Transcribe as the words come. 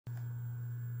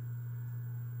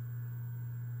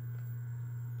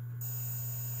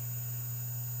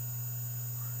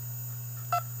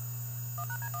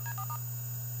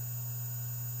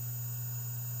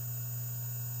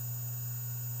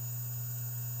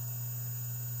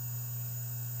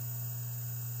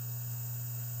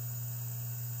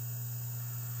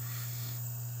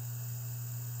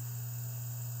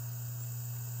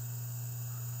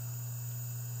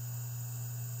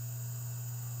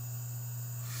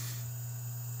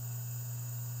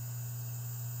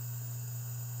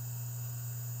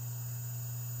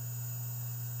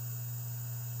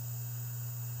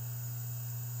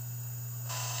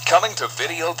Coming to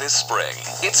video this spring,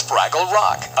 it's Fraggle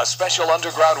Rock, a special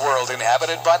underground world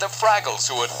inhabited by the Fraggles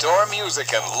who adore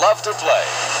music and love to play.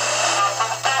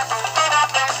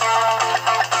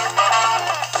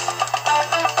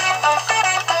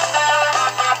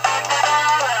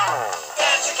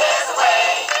 Dance your cares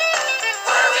away,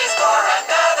 worries for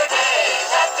another day,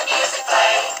 let the music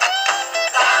play.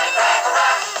 Down in Fraggle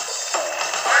Rock,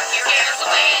 work your cares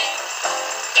away,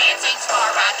 dancing's for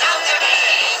another day,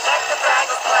 let the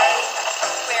Fraggles play.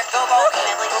 We're Go-Go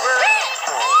and Goober.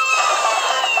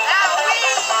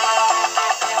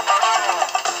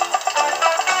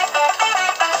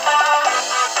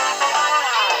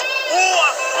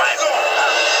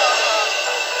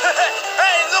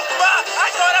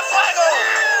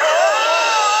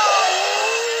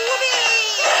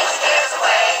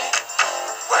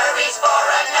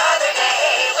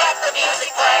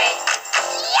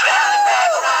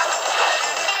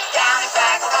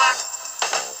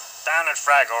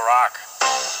 Fraggle Rock.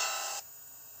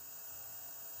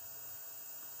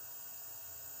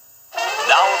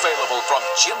 Now available from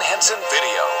Jim Henson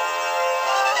Video.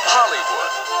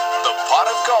 Hollywood, the pot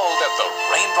of gold at the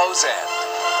rainbow's end.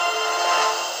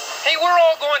 Hey, we're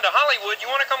all going to Hollywood. You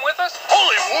want to come with us?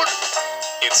 Hollywood?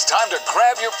 It's time to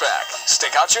grab your pack,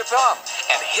 stick out your thumb,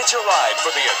 and hitch a ride for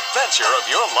the adventure of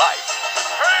your life.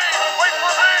 Hey, wait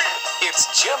for me! It's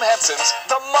Jim Henson's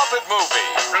The Muppet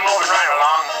Movie. We're moving right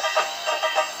along.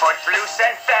 Footloose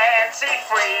and fancy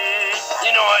free.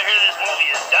 You know, I hear this movie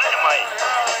is dynamite.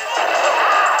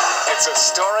 It's a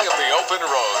story of the open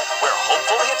road where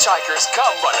hopeful hitchhikers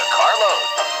come by the carload.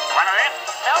 Want a lift?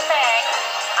 No thanks.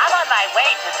 I'm on my way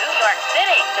to New York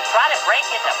City to try to break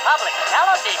into public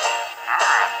television.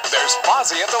 There's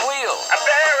Fozzie at the wheel. A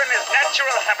bear in his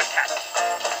natural habitat.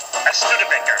 A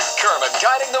Studebaker. Kermit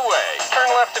guiding the way. Turn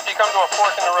left if you come to a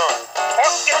fork in the road.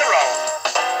 Fork in the road.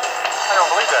 I don't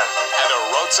believe that. And a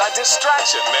roadside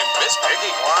distraction named Miss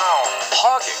Piggy. Wow.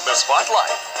 Hogging the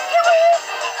spotlight.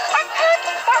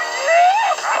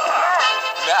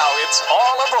 Now it's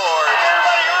all aboard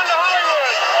Everybody on to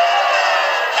Hollywood!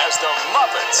 as the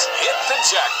Muppets hit the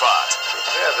jackpot.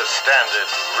 Prepare the standard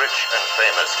rich and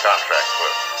famous contract for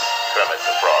Kermit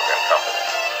the Frog and Company.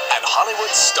 And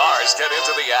Hollywood stars get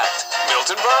into the act.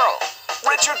 Milton Berle,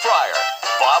 Richard Pryor,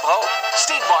 Bob Hope,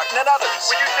 Steve Martin, and others.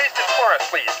 Would you taste it for us,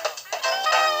 please?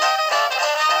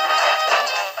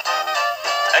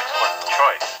 Excellent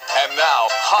choice. And now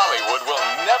Hollywood will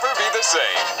never be the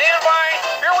same. Stand by.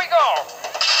 Here we go.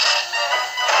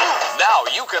 Now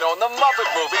you can own the Muppet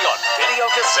Movie on video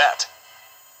cassette.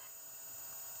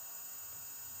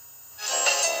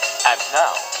 And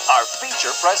now, our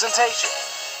feature presentation.